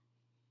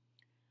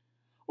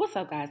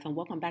What's up, guys, and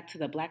welcome back to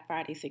the Black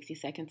Friday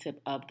 60-second tip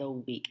of the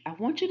week. I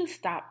want you to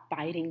stop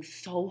fighting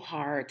so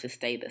hard to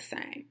stay the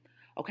same,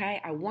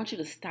 okay? I want you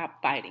to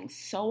stop fighting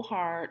so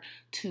hard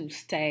to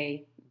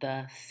stay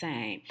the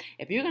same.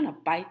 If you're going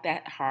to fight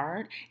that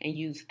hard and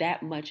use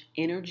that much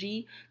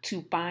energy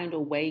to find a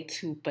way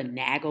to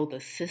finagle the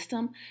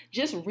system,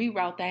 just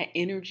reroute that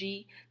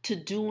energy to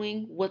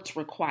doing what's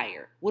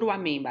required. What do I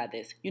mean by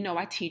this? You know,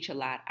 I teach a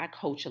lot, I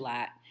coach a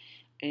lot,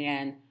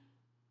 and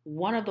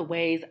one of the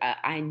ways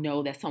I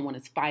know that someone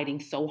is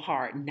fighting so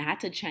hard not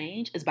to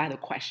change is by the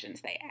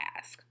questions they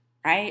ask,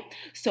 right?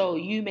 So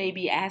you may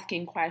be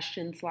asking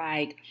questions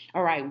like,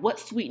 all right, what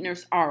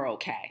sweeteners are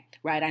okay,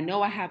 right? I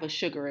know I have a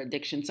sugar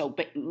addiction, so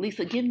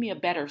Lisa, give me a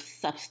better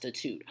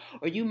substitute.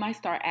 Or you might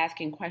start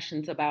asking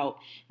questions about,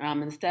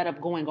 instead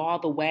of going all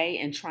the way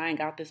and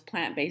trying out this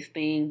plant-based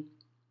thing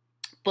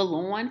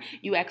full on,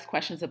 you ask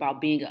questions about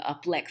being a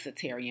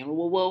flexitarian.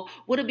 Well,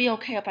 would it be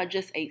okay if I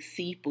just ate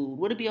seafood?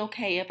 Would it be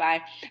okay if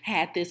I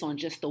had this on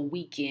just the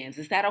weekends?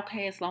 Is that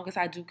okay as long as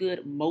I do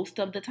good most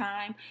of the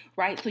time,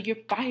 right? So you're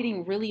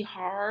fighting really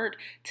hard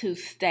to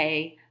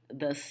stay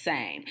the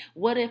same.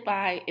 What if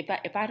I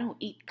don't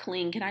eat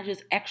clean? Can I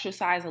just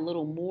exercise a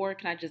little more?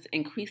 Can I just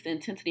increase the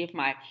intensity of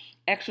my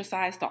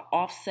exercise to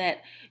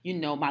offset,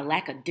 my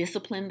lack of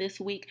discipline this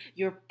week?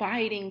 You're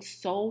fighting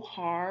so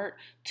hard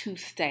to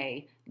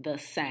stay the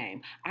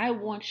same. I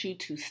want you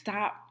to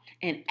stop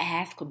and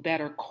ask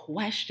better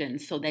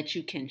questions so that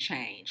you can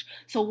change.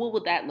 So what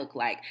would that look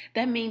like?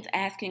 That means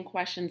asking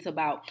questions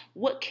about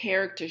what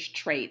character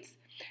traits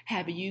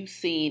have you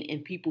seen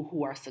in people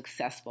who are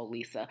successful,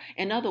 Lisa?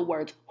 In other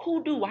words,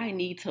 who do I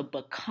need to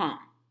become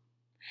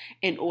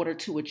in order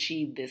to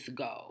achieve this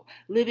goal?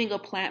 Living a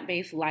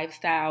plant-based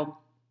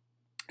lifestyle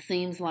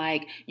seems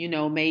like,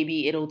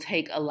 maybe it'll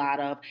take a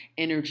lot of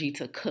energy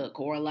to cook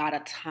or a lot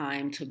of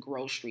time to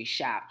grocery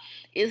shop.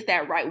 Is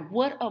that right?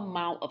 What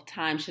amount of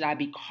time should I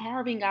be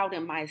carving out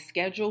in my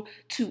schedule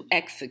to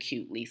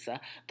execute,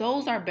 Lisa?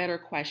 Those are better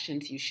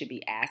questions you should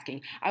be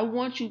asking. I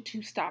want you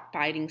to stop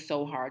fighting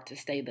so hard to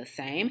stay the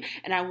same,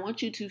 and I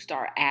want you to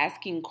start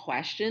asking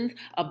questions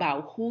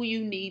about who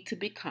you need to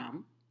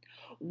become.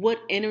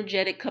 What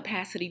energetic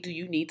capacity do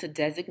you need to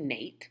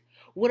designate?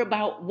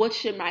 What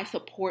should my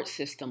support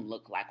system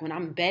look like? When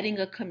I'm vetting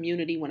a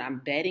community, when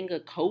I'm vetting a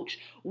coach,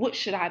 what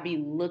should I be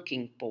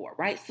looking for,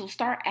 right? So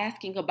start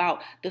asking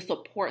about the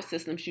support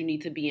systems you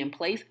need to be in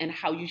place and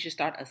how you should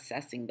start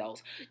assessing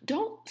those.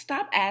 Don't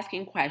stop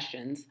asking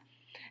questions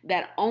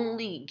that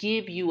only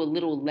give you a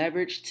little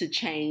leverage to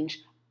change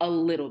a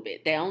little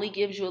bit. That only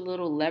gives you a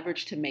little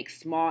leverage to make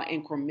small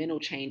incremental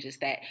changes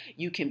that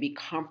you can be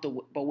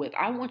comfortable with.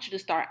 I want you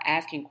to start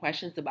asking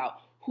questions about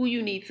who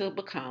you need to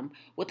become,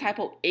 what type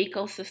of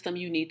ecosystem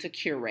you need to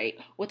curate,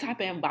 what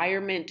type of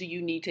environment do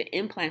you need to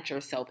implant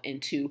yourself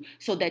into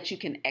so that you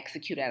can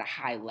execute at a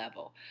high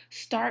level.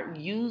 Start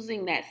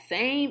using that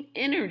same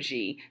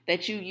energy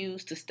that you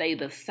use to stay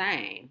the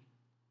same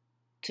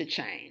to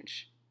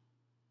change.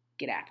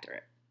 Get after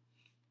it.